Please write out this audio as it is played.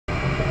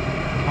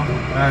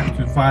back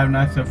to Five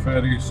Nights at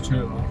Freddy's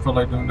 2. I feel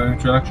like doing the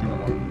introduction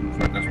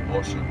for this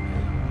bullshit.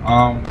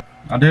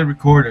 I did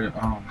record it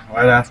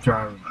right after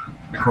I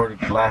recorded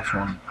the last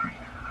one.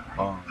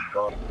 But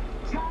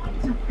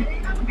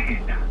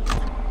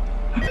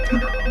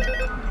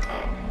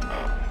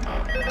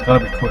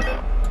gotta be quick.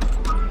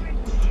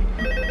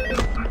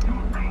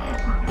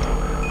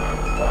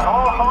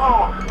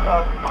 Hello.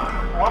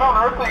 What on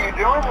earth are you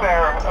doing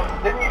there?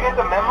 Didn't you get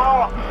the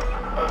memo?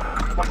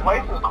 The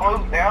place is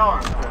closed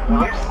down, at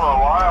least for a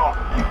while.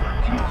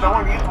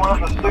 Someone used one of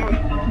the suits.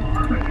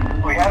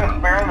 We had a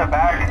spare in the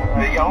back,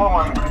 a yellow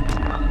one.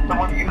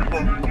 Someone used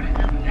it.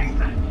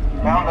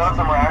 Now none of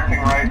them are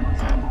acting right.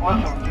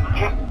 Listen,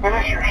 just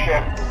finish your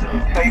shift.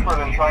 It's safer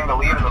than trying to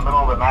leave in the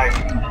middle of the night.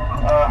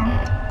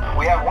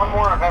 We have one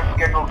more event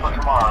scheduled for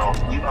tomorrow,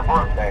 a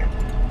birthday.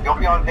 You'll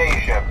be on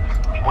day shift.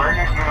 Wear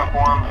your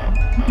uniform.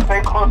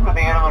 Stay close to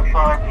the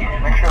animatronic.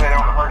 Make sure they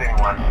don't hurt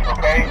anyone,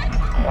 okay?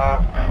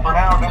 For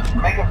now, just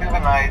make it through the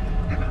night.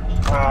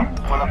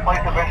 When the place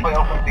eventually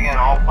opens again,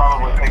 I'll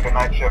probably take a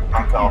night shift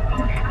myself.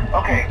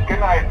 Okay, good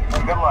night,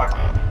 and good luck.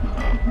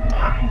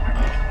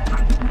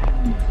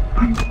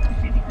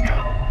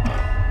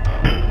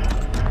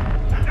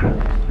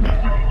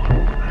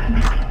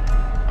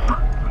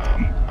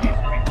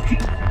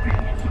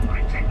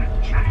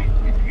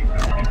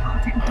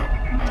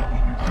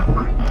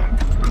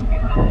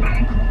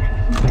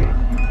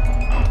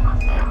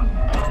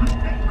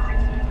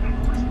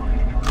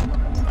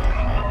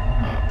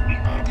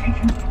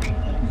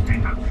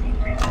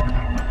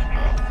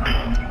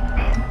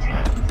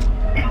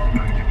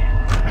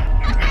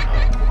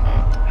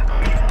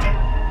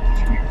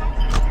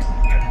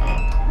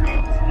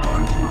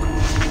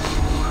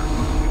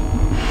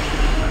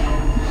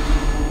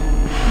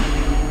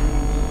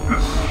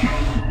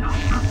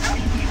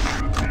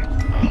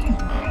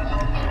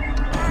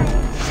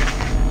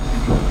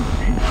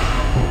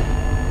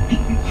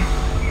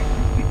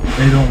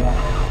 They don't want.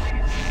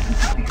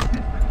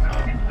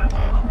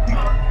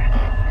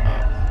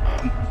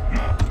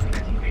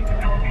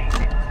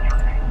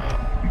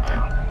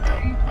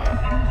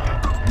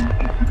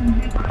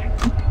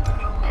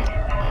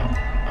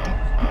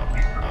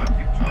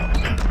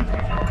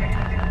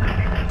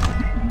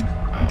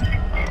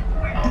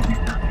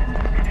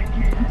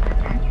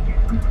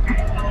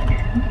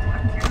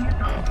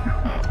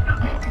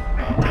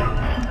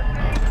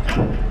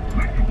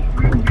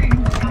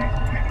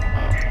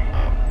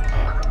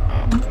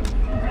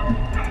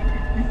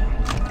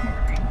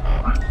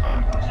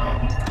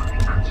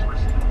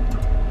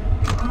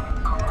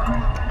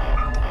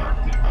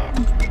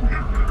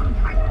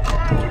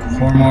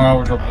 Four more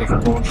hours of this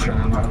bullshit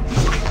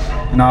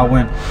and I'll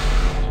win.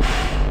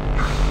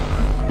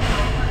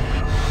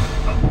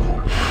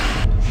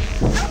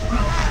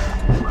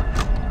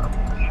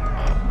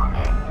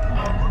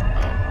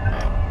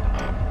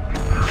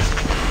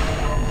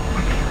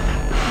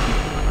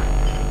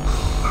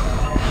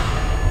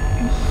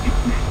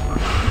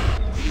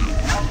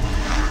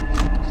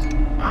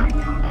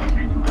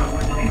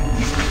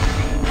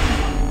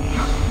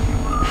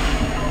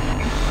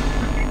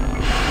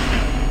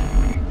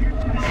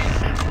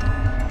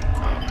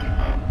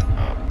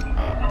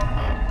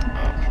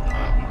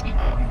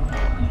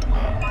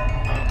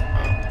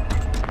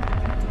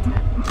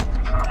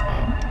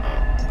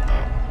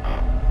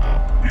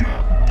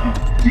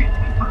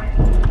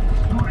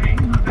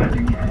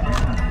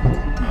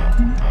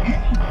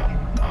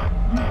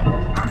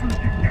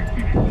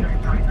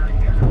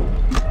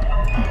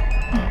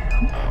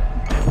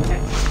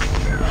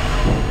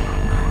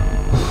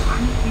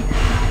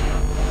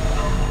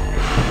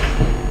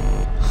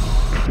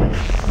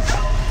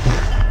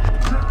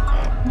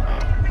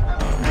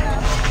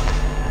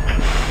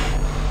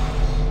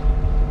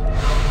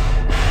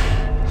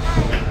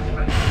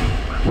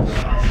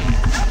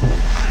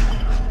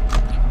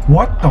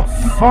 What the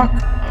fuck?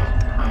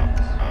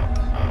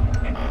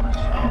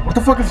 What the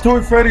fuck is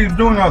Toy Freddy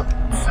doing up?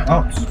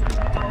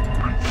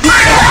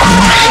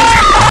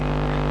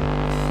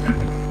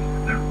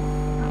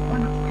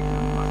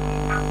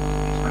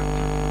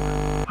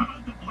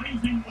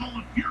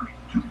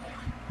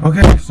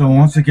 Okay, so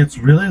once it gets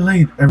really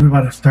late,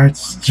 everybody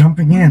starts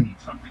jumping in.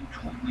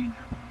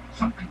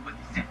 I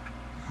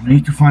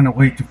need to find a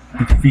way to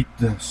defeat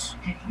this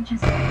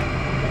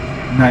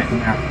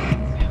nightmare.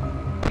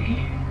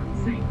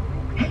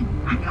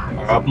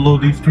 I'll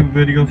upload these two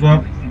videos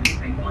up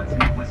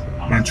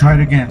and try it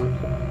again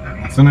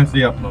as soon as they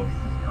upload.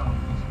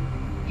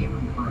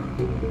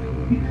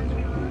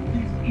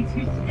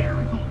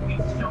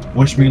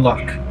 Wish me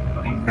luck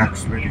on the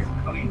next video.